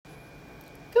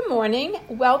Good morning.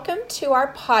 Welcome to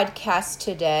our podcast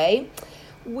today.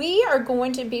 We are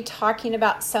going to be talking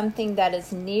about something that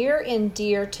is near and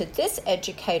dear to this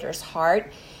educator's heart,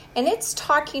 and it's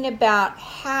talking about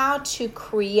how to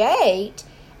create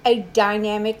a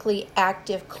dynamically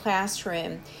active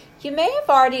classroom. You may have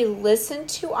already listened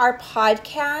to our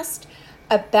podcast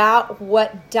about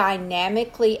what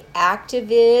dynamically active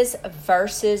is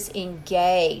versus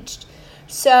engaged.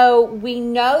 So we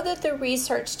know that the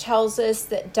research tells us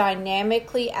that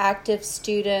dynamically active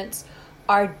students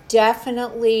are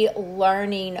definitely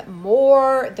learning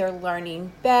more, they're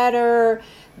learning better,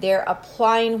 they're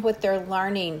applying what they're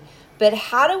learning. But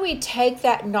how do we take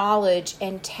that knowledge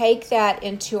and take that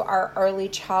into our early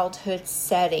childhood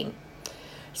setting?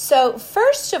 So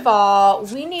first of all,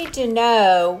 we need to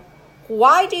know,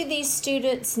 why do these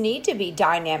students need to be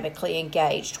dynamically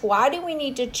engaged? Why do we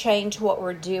need to change what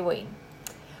we're doing?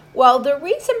 Well, the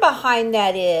reason behind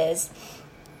that is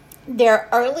their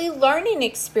early learning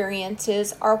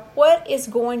experiences are what is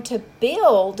going to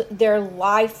build their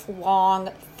lifelong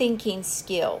thinking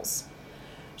skills.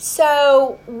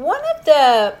 So one of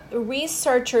the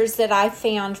researchers that I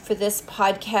found for this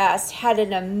podcast had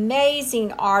an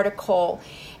amazing article,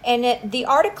 and the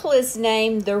article is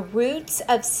named The Roots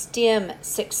of STEM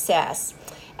Success.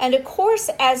 And of course,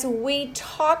 as we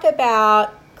talk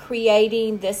about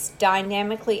creating this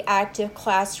dynamically active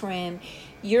classroom,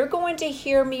 you're going to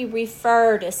hear me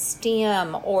refer to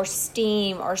STEM or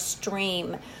STEAM or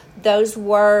STREAM. Those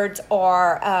words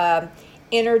are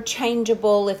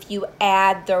interchangeable if you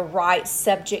add the right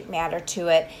subject matter to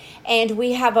it. And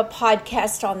we have a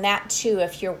podcast on that too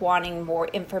if you're wanting more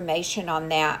information on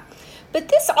that. But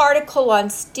this article on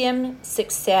STEM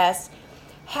success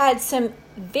had some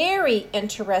very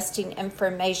interesting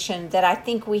information that I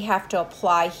think we have to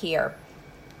apply here.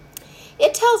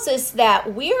 It tells us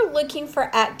that we are looking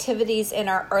for activities in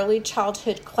our early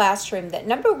childhood classroom that,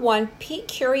 number one, pique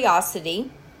curiosity.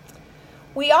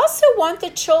 We also want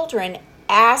the children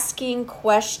asking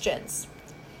questions.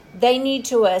 They need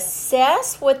to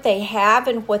assess what they have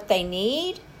and what they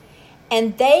need,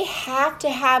 and they have to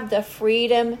have the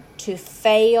freedom to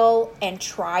fail and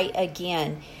try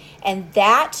again. And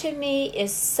that to me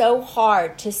is so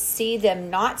hard, to see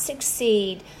them not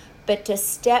succeed, but to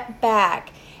step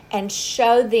back and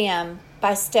show them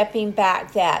by stepping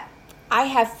back that I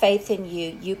have faith in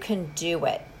you, you can do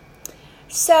it.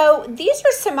 So these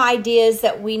are some ideas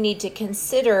that we need to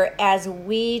consider as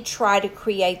we try to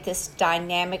create this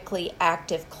dynamically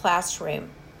active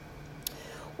classroom.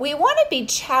 We want to be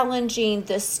challenging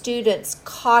the students'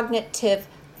 cognitive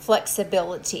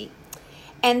flexibility.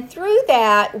 And through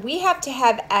that, we have to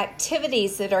have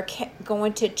activities that are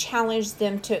going to challenge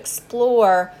them to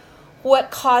explore what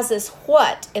causes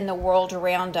what in the world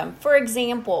around them. For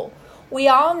example, we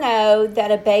all know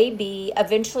that a baby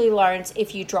eventually learns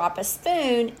if you drop a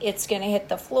spoon, it's going to hit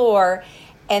the floor,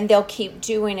 and they'll keep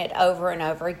doing it over and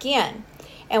over again.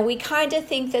 And we kind of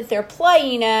think that they're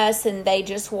playing us and they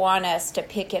just want us to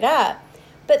pick it up.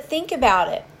 But think about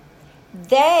it.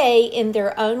 They, in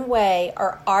their own way,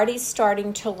 are already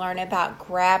starting to learn about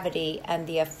gravity and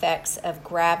the effects of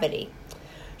gravity.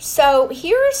 So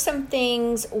here are some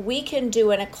things we can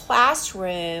do in a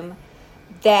classroom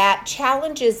that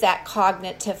challenges that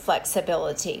cognitive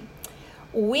flexibility.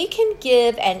 We can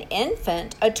give an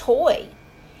infant a toy,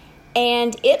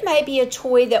 and it may be a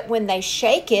toy that when they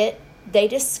shake it, they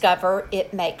discover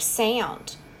it makes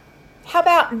sound. How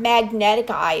about magnetic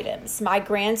items? My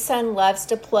grandson loves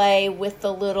to play with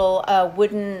the little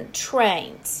wooden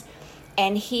trains,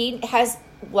 and he has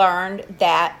learned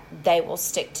that they will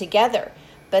stick together.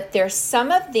 But there's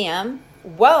some of them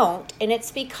won't, and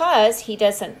it's because he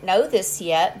doesn't know this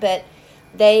yet, but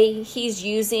he's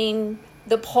using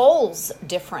the poles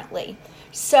differently.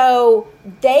 So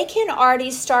they can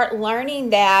already start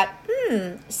learning that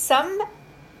some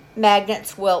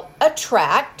magnets will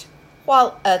attract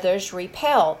while others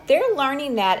repel. They're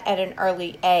learning that at an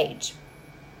early age.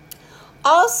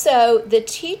 Also, the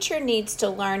teacher needs to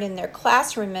learn in their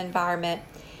classroom environment,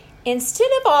 instead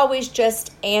of always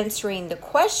just answering the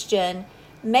question,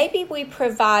 maybe we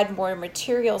provide more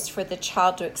materials for the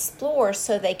child to explore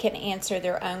so they can answer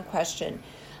their own question.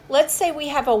 Let's say we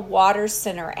have a water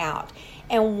center out,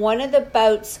 and one of the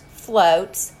boats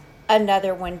floats,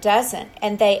 another one doesn't,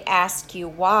 and they ask you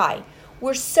why.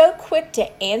 We're so quick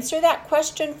to answer that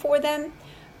question for them,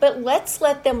 but let's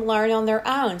let them learn on their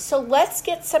own. So let's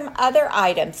get some other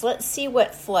items. Let's see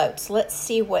what floats. Let's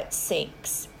see what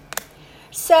sinks.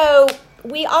 So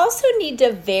we also need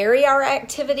to vary our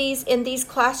activities in these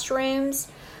classrooms.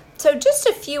 So just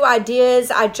a few ideas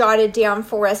I jotted down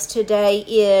for us today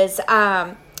is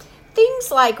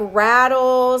things like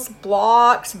rattles,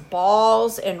 blocks,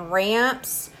 balls, and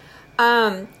ramps.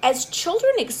 As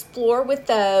children explore with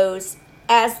those,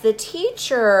 as the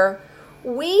teacher,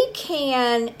 we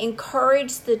can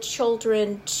encourage the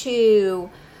children to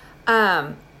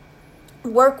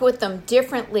work with them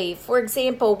differently. For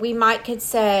example, we could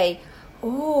say,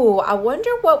 "Oh, I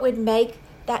wonder what would make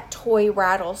that toy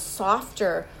rattle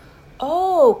softer.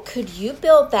 Oh, could you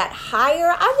build that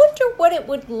higher? I wonder what it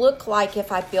would look like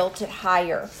if I built it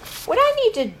higher. Would I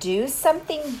need to do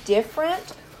something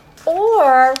different?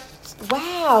 Or,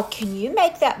 wow, can you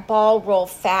make that ball roll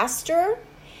faster?"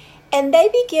 And they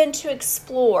begin to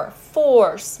explore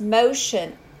force,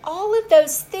 motion, all of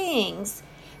those things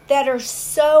that are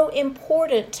so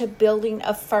important to building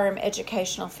a firm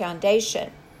educational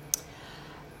foundation.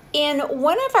 In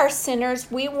one of our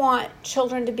centers, we want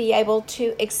children to be able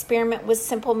to experiment with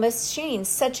simple machines,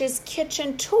 such as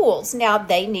kitchen tools. Now,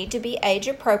 they need to be age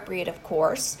appropriate, of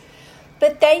course,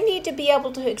 but they need to be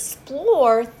able to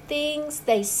explore things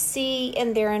they see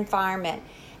in their environment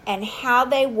and how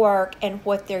they work and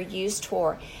what they're used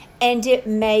for. And it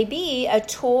may be a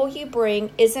tool you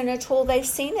bring isn't a tool they've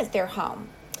seen at their home.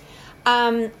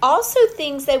 Also,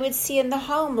 things they would see in the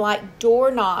home, like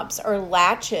doorknobs or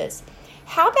latches.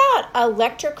 How about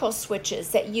electrical switches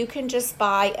that you can just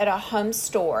buy at a home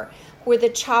store where the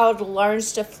child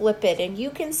learns to flip it and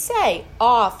you can say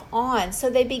off, on, so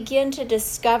they begin to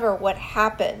discover what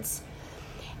happens.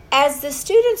 As the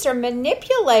students are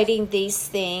manipulating these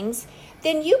things,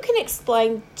 then you can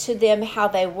explain to them how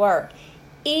they work.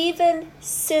 Even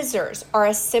scissors are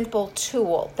a simple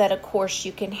tool that, of course,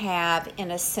 you can have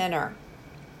in a center.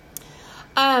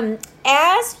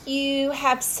 As you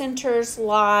have centers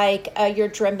like your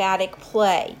dramatic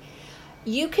play,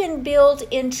 you can build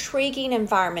intriguing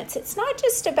environments. It's not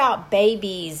just about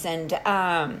babies and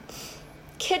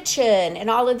kitchen and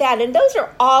all of that, and those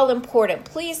are all important.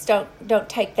 Please don't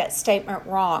take that statement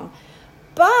wrong.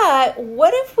 But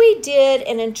what if we did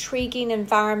an intriguing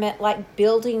environment like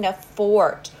building a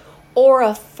fort or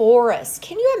a forest?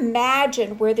 Can you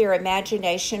imagine where their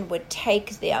imagination would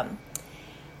take them?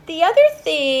 The other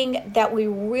thing that we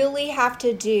really have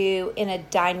to do in a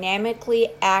dynamically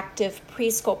active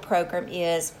preschool program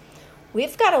is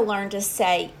we've got to learn to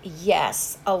say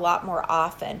yes a lot more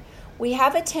often. We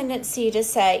have a tendency to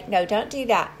say, "No, don't do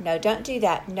that. No, don't do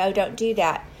that. No, don't do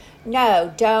that.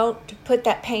 No, don't put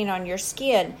that paint on your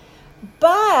skin."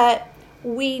 But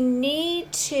we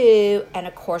need to, and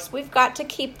of course we've got to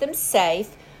keep them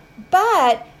safe,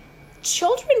 but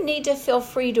children need to feel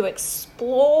free to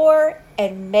explore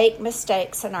and make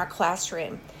mistakes in our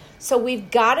classroom. So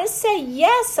we've got to say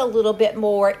yes a little bit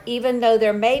more, even though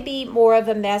there may be more of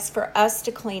a mess for us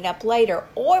to clean up later.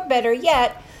 Or better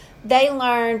yet, they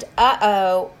learned,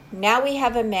 now we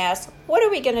have a mess. What are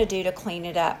we going to do to clean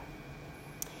it up?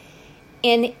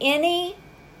 In any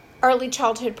early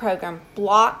childhood program,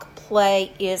 block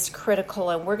play is critical,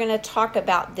 and we're going to talk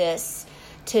about this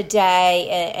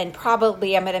today, and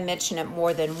probably I'm going to mention it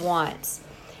more than once.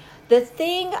 The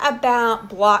thing about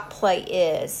block play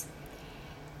is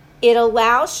it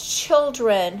allows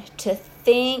children to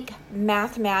think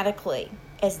mathematically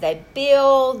as they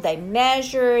build, they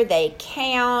measure, they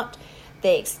count,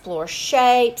 they explore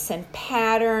shapes and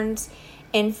patterns.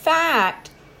 In fact,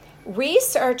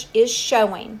 research is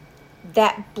showing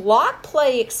that block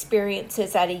play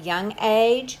experiences at a young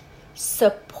age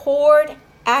support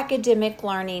academic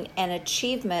learning and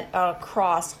achievement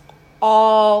across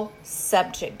all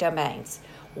subject domains.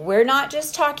 We're not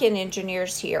just talking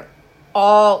engineers here,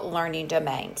 all learning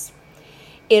domains.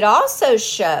 It also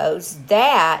shows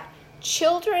that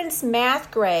children's math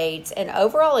grades and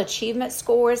overall achievement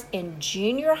scores in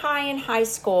junior high and high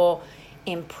school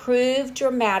improve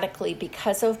dramatically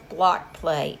because of block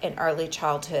play in early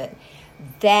childhood.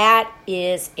 That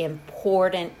is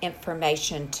important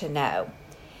information to know.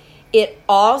 It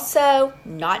also,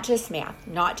 not just math,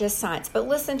 not just science, but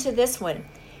listen to this one.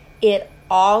 It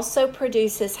also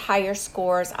produces higher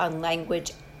scores on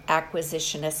language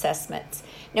acquisition assessments.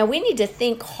 Now, we need to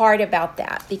think hard about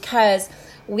that because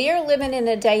we are living in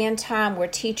a day and time where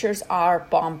teachers are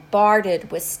bombarded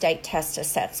with state test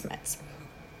assessments.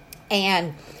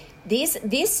 And these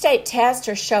state tests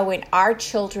are showing our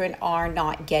children are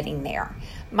not getting there.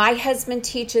 My husband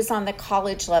teaches on the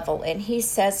college level, and he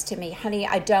says to me, "Honey,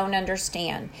 I don't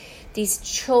understand. These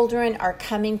children are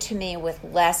coming to me with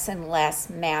less and less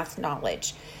math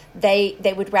knowledge. They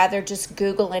would rather just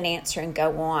Google an answer and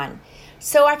go on."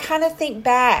 So I kind of think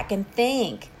back and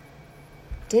think,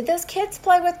 did those kids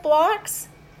play with blocks?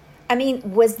 I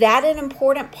mean, was that an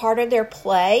important part of their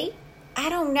play? I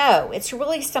don't know. It's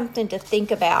really something to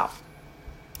think about.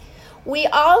 We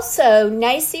also,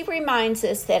 NACCE reminds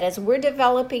us that as we're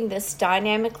developing this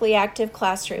dynamically active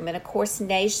classroom, and of course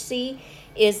NACCE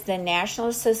is the National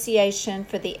Association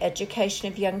for the Education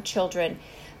of Young Children,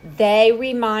 they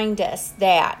remind us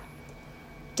that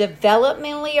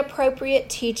developmentally appropriate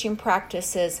teaching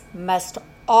practices must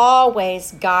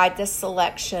always guide the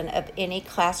selection of any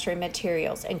classroom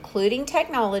materials, including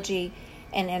technology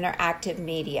and interactive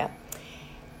media.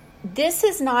 This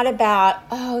is not about,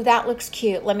 oh, that looks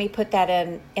cute, let me put that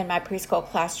in my preschool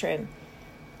classroom.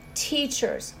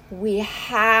 Teachers, we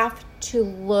have to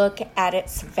look at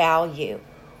its value.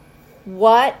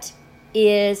 What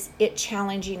is it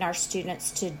challenging our students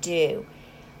to do?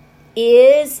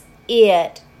 Is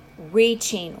it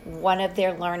reaching one of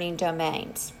their learning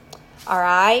domains? All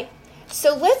right,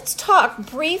 so let's talk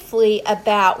briefly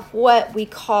about what we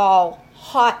call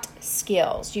hot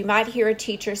skills. You might hear a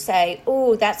teacher say,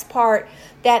 oh, that's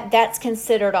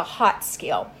considered a hot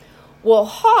skill. Well,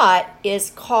 hot is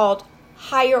called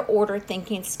higher order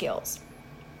thinking skills.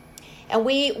 And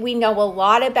we know a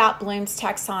lot about Bloom's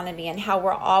taxonomy and how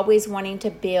we're always wanting to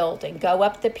build and go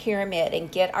up the pyramid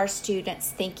and get our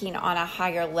students thinking on a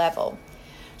higher level.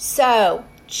 So,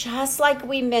 just like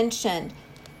we mentioned,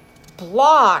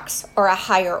 blocks are a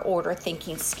higher order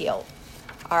thinking skill.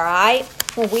 All right?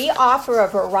 When we offer a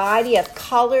variety of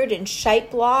colored and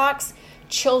shaped blocks,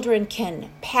 children can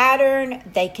pattern,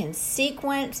 they can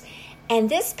sequence, and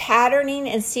this patterning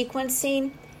and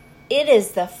sequencing, it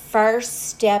is the first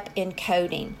step in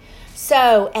coding.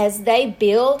 So as they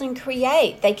build and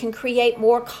create, they can create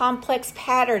more complex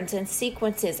patterns and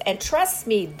sequences. And trust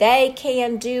me, they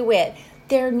can do it.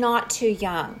 They're not too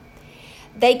young.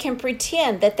 They can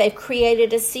pretend that they've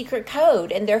created a secret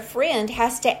code and their friend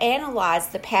has to analyze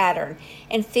the pattern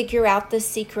and figure out the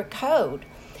secret code.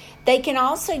 They can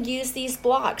also use these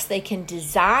blocks. They can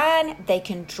design, they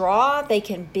can draw, they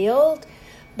can build.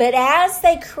 But as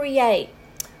they create,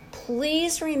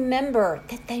 please remember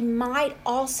that they might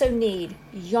also need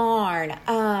yarn.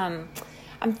 I'm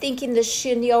thinking the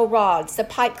chenille rods, the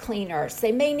pipe cleaners.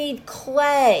 They may need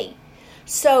clay.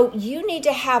 So you need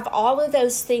to have all of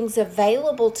those things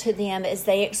available to them as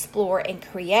they explore and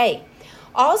create.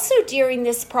 Also during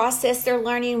this process, they're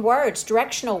learning words,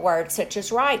 directional words such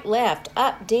as right, left,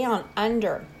 up, down,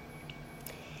 under.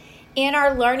 In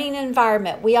our learning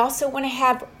environment, we also want to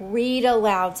have read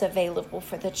alouds available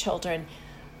for the children.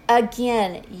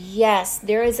 Again, yes,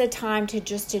 there is a time to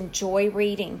just enjoy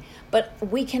reading, but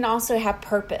we can also have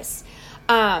purpose.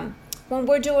 When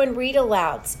we're doing read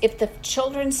alouds, if the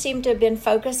children seem to have been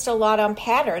focused a lot on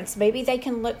patterns, maybe they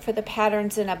can look for the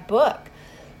patterns in a book.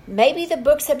 Maybe the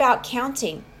book's about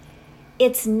counting.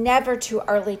 It's never too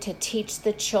early to teach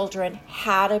the children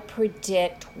how to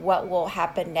predict what will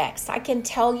happen next. I can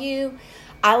tell you,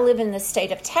 I live in the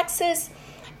state of Texas,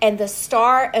 and the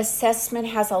STAR assessment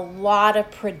has a lot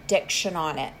of prediction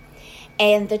on it.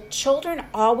 And the children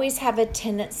always have a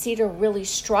tendency to really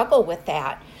struggle with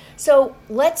that. So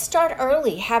let's start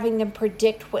early, having them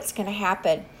predict what's going to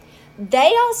happen.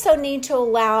 They also need to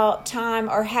allow time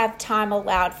or have time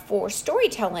allowed for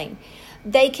storytelling.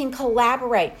 They can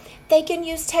collaborate. They can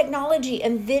use technology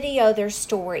and video their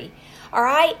story. All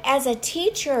right, as a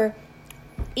teacher,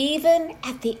 even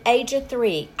at the age of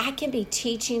 3, I can be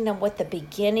teaching them what the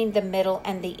beginning, the middle,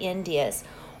 and the end is,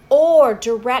 or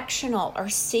directional or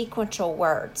sequential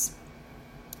words.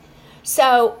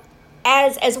 So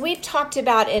as we've talked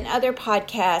about in other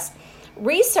podcasts,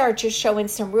 research is showing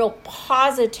some real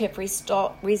positive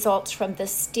results from the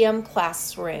STEM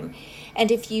classroom. And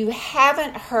if you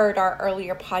haven't heard our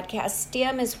earlier podcast,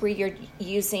 STEM is where you're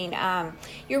using,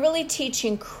 you're really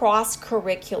teaching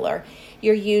cross-curricular.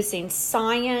 You're using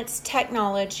science,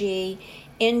 technology,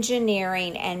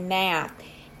 engineering, and math.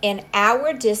 In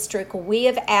our district, we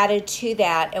have added to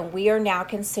that, and we are now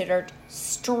considered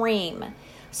STREAM.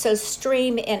 So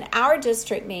STREAM in our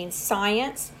district means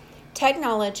science,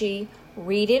 technology,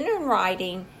 reading and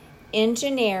writing,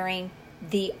 engineering,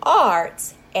 the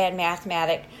arts, and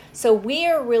mathematics. So we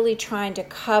are really trying to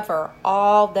cover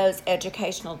all those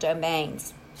educational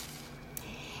domains.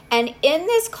 And in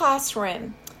this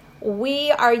classroom,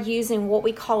 we are using what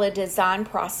we call a design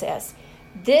process.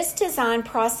 This design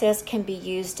process can be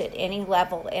used at any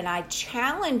level, and I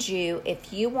challenge you,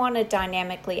 if you want a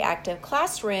dynamically active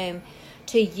classroom,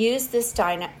 to use this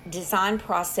design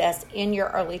process in your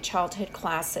early childhood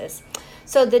classes.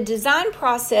 So the design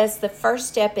process, the first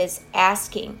step is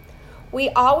asking. We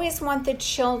always want the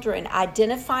children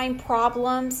identifying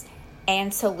problems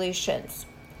and solutions.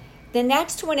 The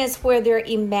next one is where they're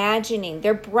imagining,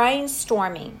 they're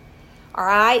brainstorming. All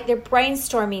right, they're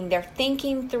brainstorming, they're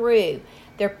thinking through,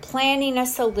 they're planning a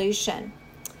solution.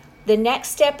 The next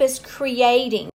step is creating.